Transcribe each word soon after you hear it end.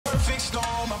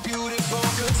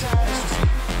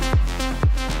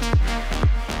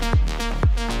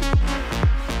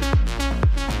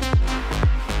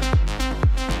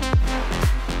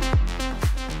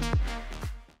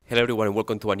Hello everyone and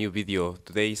welcome to a new video.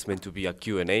 Today is meant to be a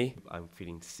Q&A. I'm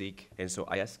feeling sick and so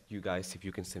I asked you guys if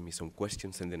you can send me some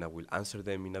questions and then I will answer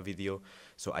them in a video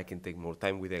so I can take more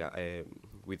time with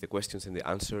the questions and the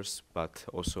answers, but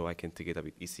also I can take it a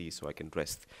bit easy so I can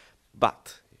rest.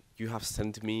 But you have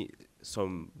sent me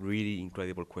some really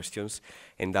incredible questions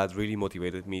and that really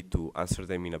motivated me to answer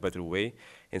them in a better way,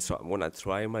 and so I'm gonna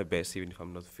try my best, even if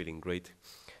I'm not feeling great,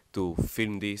 to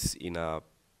film this in a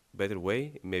better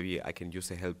way. Maybe I can use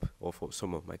the help of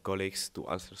some of my colleagues to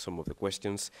answer some of the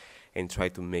questions and try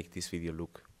to make this video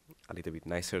look a little bit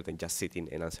nicer than just sitting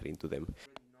and answering to them.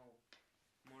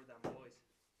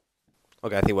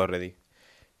 Okay, I think we're ready.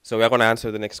 So we are going to answer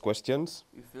the next questions.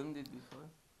 You filmed it before?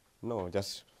 No,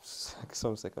 just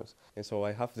some seconds. And so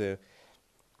I have the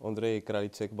Andrei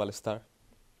Kralicek Ballet star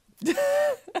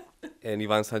and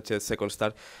Ivan Sanchez second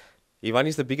star. Ivan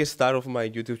is the biggest star of my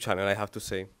YouTube channel, I have to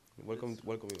say. Welcome,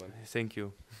 Ivan. Thank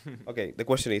you. Okay, the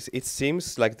question is, it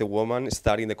seems like the women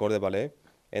study in the Corps de Ballet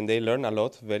and they learn a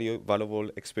lot, very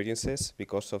valuable experiences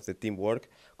because of the teamwork,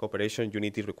 cooperation,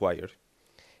 unity required.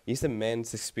 Is the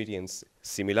men's experience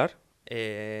similar?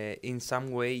 In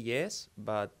some way, yes,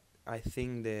 but I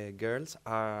think the girls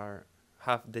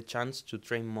have the chance to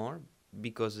train more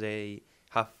because they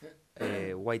have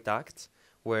white acts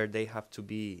where they have to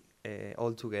be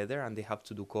all together and they have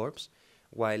to do corps.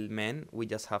 While men, we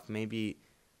just have maybe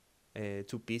 2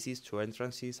 pieces, 2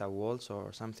 entrances, a waltz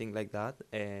or something like that,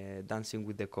 dancing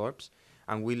with the corps.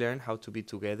 And we learn how to be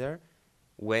together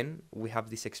when we have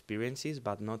these experiences,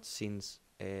 but not since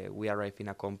we arrive in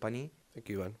a company. Thank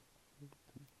you, Ivan.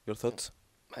 Your thoughts?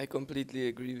 I completely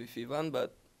agree with Ivan,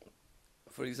 but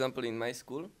for example, in my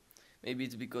school, maybe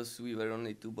it's because we were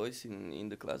only 2 boys in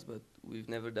the class, but we've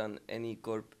never done any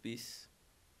corp piece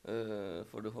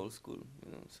for the whole school,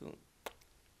 you know, so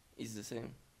it's the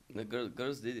same. The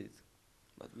girls did it,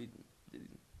 but we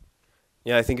didn't.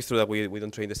 Yeah, I think it's true that we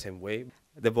don't train the same way.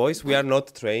 The boys, we are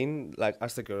not trained like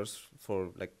as the girls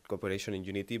for like cooperation and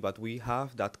unity, but we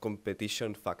have that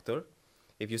competition factor.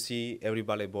 If you see every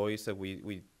ballet boys,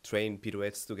 we train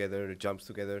pirouettes together, jumps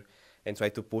together, and try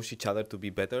to push each other to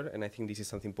be better. And I think this is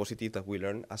something positive that we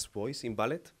learn as boys in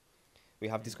ballet. We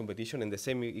have this competition, and the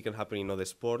same it can happen in other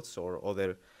sports or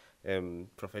other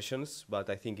professions, but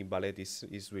I think in ballet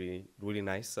is really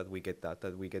nice that we get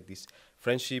that we get this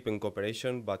friendship and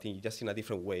cooperation, but just in a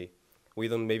different way. We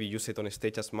don't maybe use it on a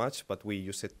stage as much, but we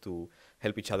use it to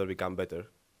help each other become better.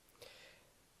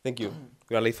 Thank you.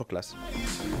 We are late for class.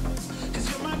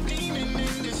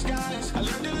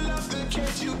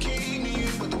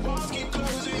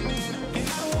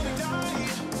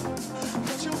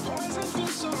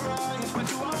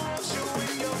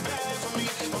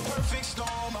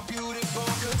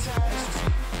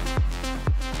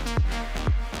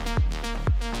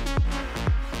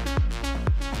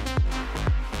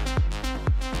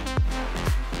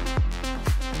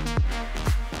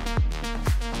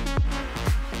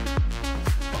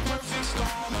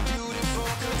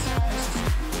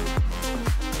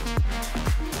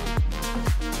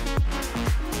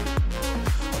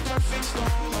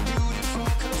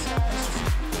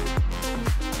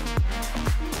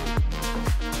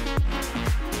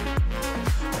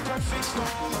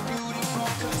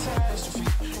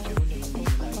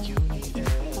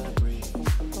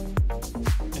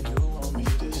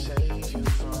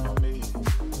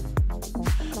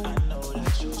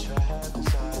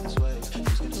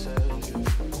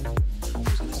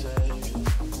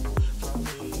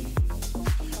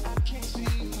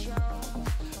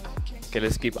 Okay,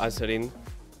 let's keep answering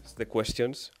the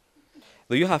questions.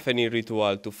 Do you have any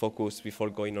ritual to focus before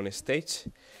going on a stage?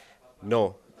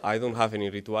 No, I don't have any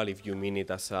ritual if you mean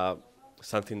it as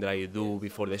something that I do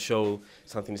before the show,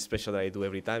 something special that I do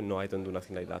every time. No, I don't do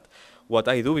nothing like that. What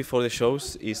I do before the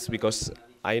shows is, because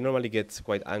I normally get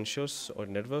quite anxious or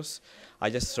nervous, I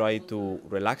just try to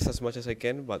relax as much as I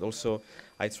can, but also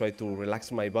I try to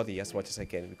relax my body as much as I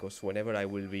can, because whenever I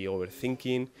will be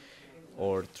overthinking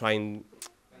or trying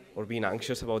or being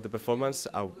anxious about the performance,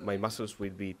 my muscles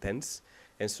will be tense.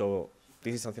 And so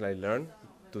this is something I learned,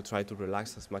 to try to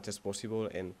relax as much as possible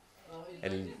and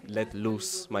let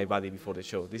loose my body before the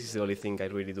show. This is the only thing I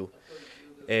really do.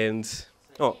 And,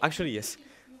 oh, actually, yes,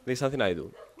 there's something I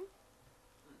do.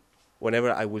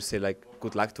 Whenever I will say like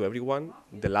good luck to everyone,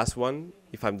 the last one,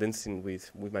 if I'm dancing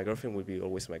with my girlfriend, will be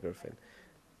always my girlfriend.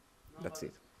 That's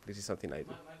it. This is something I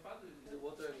do.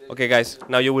 Okay, guys,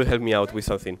 now you will help me out with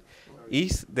something.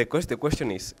 The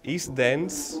question is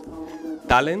dance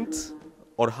talent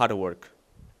or hard work?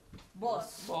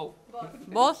 Both.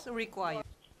 Both require.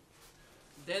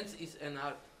 Dance is an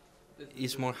art.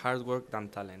 It's more hard work than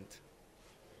talent.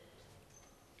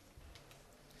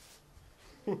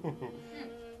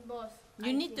 Both.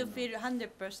 You need to feel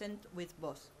 100% with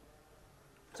both.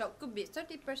 So it could be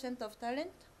 30% of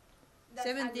talent, That's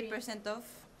 70% of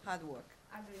hard work.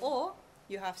 Agree. Or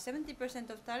you have 70%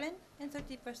 of talent and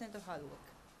 30% of hard work.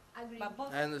 Agree. But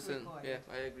both I understand. required. Yeah,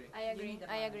 I agree. I You agree. need a I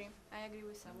balance. agree. I agree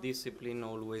with someone. Discipline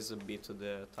always beats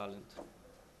the talent.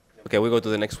 Okay, we go to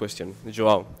the next question.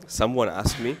 Joao, someone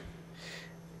asked me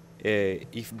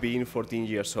if being 14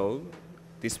 years old,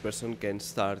 this person can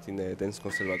start in the dance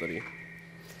conservatory.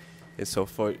 And so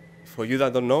for you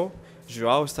that don't know,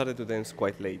 Joao started to dance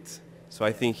quite late. So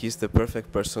I think he's the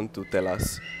perfect person to tell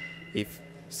us if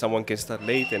someone can start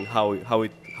late and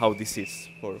how this is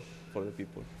for the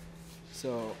people.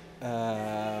 So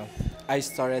I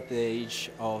started at the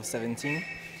age of 17,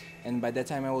 and by that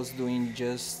time I was doing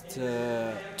just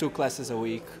 2 classes a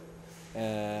week,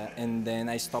 and then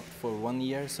I stopped for 1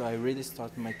 year. So I really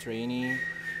started my training,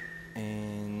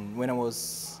 and when I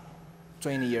was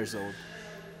 20 years old,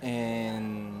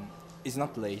 and it's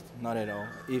not late, not at all.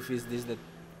 If it's this that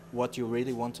what you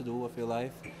really want to do with your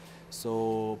life,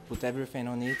 so put everything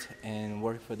on it and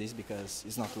work for this because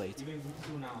it's not late.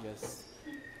 Just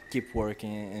keep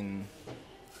working, and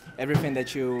everything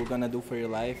that you're gonna do for your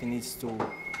life, it needs to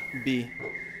be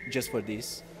just for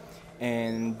this,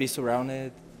 and be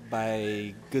surrounded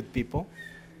by good people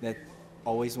that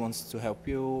always wants to help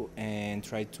you and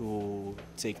try to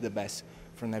take the best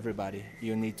from everybody.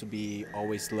 You need to be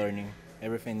always learning.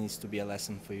 Everything needs to be a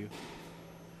lesson for you.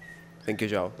 Thank you,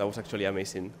 Joao. That was actually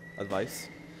amazing advice,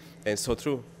 and so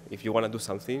true. If you want to do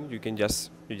something, you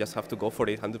just have to go for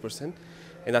it 100%,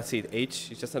 and that's it. Age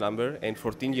is just a number, and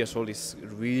 14 years old is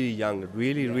really young,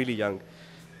 really young,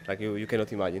 like you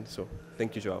cannot imagine. So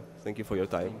thank you, Joao. Thank you for your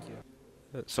time. Thank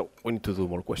you. So we need to do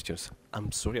more questions.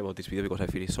 I'm sorry about this video because I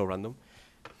feel it's so random.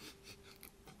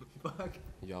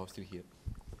 Joao still here,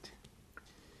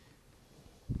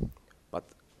 but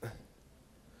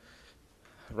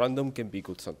random can be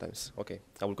good sometimes. Okay,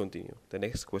 I will continue. The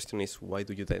next question is, why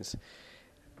do you dance?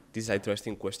 This is an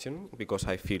interesting question because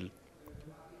I feel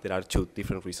there are 2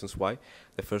 different reasons why.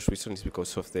 The first reason is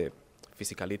because of the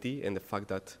physicality and the fact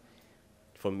that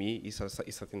for me it's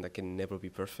something that can never be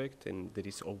perfect, and there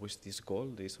is always this goal,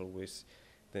 there is always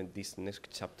this next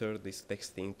chapter, this next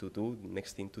thing to do,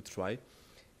 next thing to try,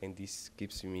 and this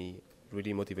keeps me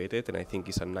really motivated, and I think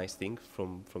it's a nice thing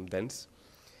from dance.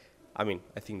 I mean,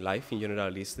 I think life in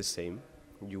general is the same.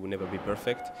 You will never be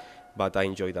perfect, but I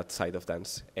enjoy that side of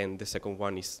dance. And the second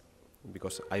one is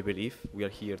because I believe we are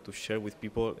here to share with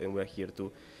people, and we are here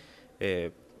to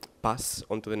pass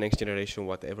on to the next generation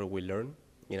whatever we learn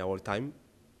in our time.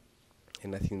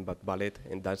 And I think that ballet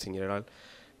and dance in general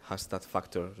has that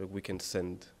factor that we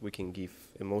can give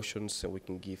emotions, and we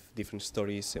can give different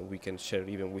stories, and we can share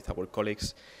even with our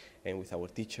colleagues and with our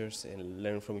teachers and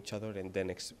learn from each other, and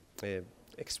then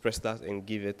express that and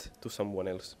give it to someone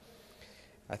else.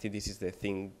 I think this is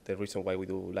the reason why we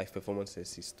do live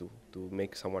performances is to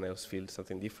make someone else feel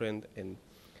something different and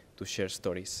to share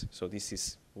stories. So this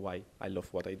is why I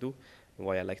love what I do and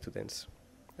why I like to dance,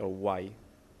 or why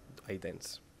I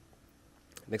dance.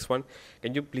 Next one,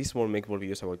 can you please make more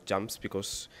videos about jumps,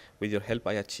 because with your help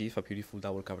I achieve a beautiful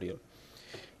double cabriole.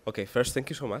 Okay, first, thank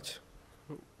you so much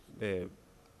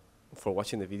for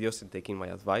watching the videos and taking my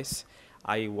advice.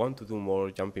 I want to do more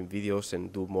jumping videos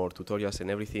and do more tutorials, and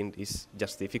everything is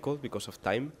just difficult because of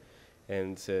time,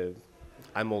 and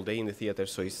I'm all day in the theater,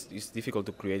 so it's difficult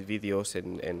to create videos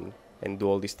and do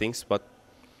all these things, but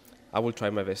I will try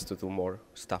my best to do more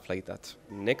stuff like that.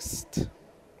 Next,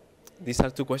 these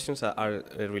are 2 questions that are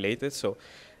related. So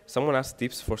someone asked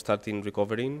tips for starting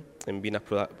recovering and being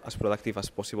as productive as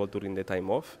possible during the time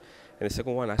off, and the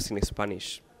second one asked in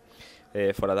Spanish.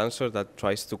 For a dancer that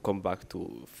tries to come back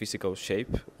to physical shape,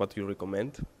 what do you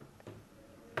recommend?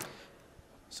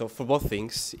 So for both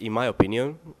things, in my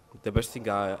opinion, the best thing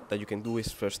that you can do is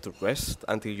first to rest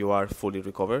until you are fully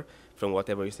recovered from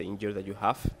whatever is the injury that you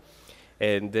have.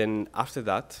 And then after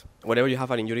that, whenever you have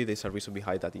an injury, there's a reason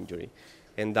behind that injury.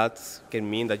 And that can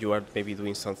mean that you are maybe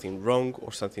doing something wrong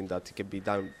or something that can be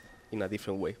done in a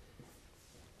different way.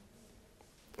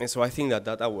 And so I think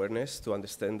that awareness to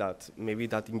understand that maybe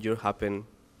that injury happened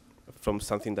from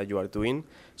something that you are doing,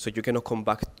 so you cannot come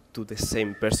back to the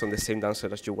same person, the same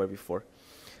dancer as you were before.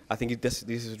 I think this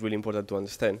is really important to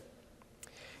understand.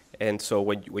 And so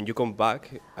when you come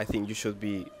back, I think you should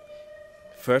be,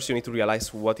 first you need to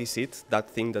realize what is it,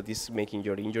 that thing that is making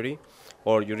your injury,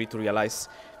 or you need to realize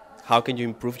how can you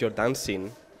improve your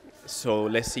dancing so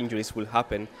less injuries will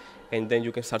happen, and then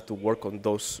you can start to work on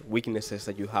those weaknesses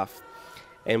that you have.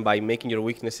 And by making your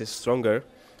weaknesses stronger,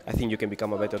 I think you can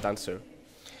become a better dancer.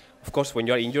 Of course, when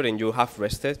you are injured and you have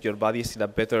rested, your body is in a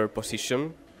better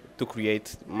position to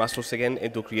create muscles again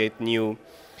and to create new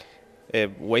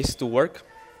ways to work.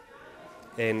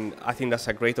 And I think that's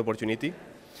a great opportunity.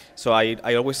 So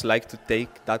I always like to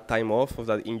take that time off of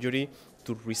that injury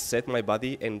to reset my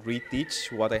body and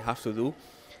reteach what I have to do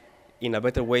in a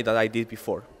better way than I did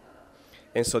before.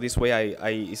 And so this way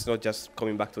it's not just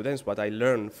coming back to dance, but I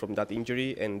learn from that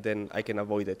injury and then I can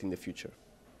avoid it in the future.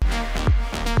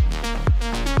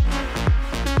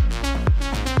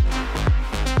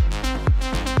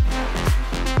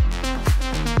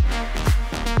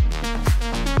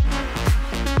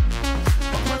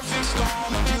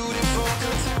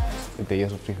 The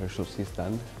years of rehearsals is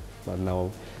done, but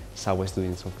now Sawa is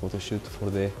doing some photo shoot for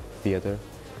the theater,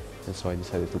 and so I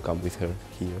decided to come with her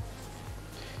here.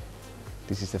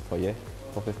 This is the foyer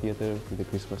of the theater with the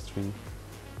Christmas tree.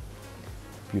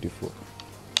 Beautiful.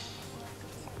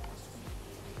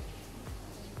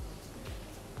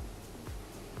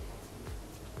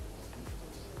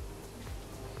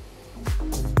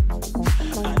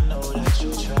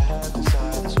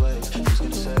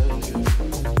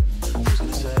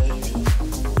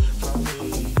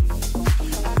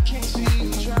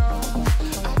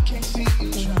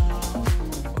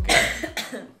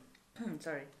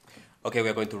 Sorry. Okay,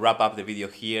 we're going to wrap up the video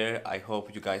here. I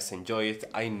hope you guys enjoy it.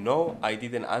 I know I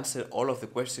didn't answer all of the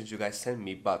questions you guys sent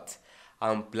me, but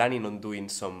I'm planning on doing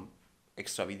some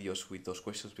extra videos with those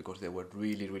questions because they were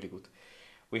really, really good.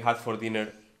 We had for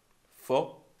dinner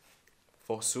pho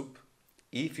soup.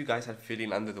 If you guys are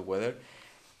feeling under the weather,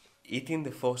 eating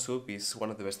the pho soup is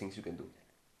one of the best things you can do.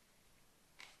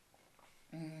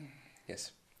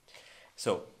 Yes.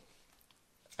 So,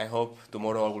 I hope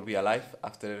tomorrow I will be alive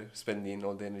after spending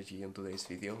all the energy on today's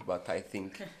video, but I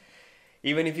think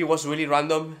even if it was really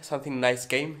random, something nice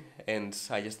came, and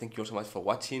I just thank you all so much for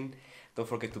watching. Don't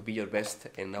forget to be your best,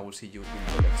 and I will see you in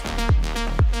the next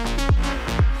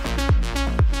one.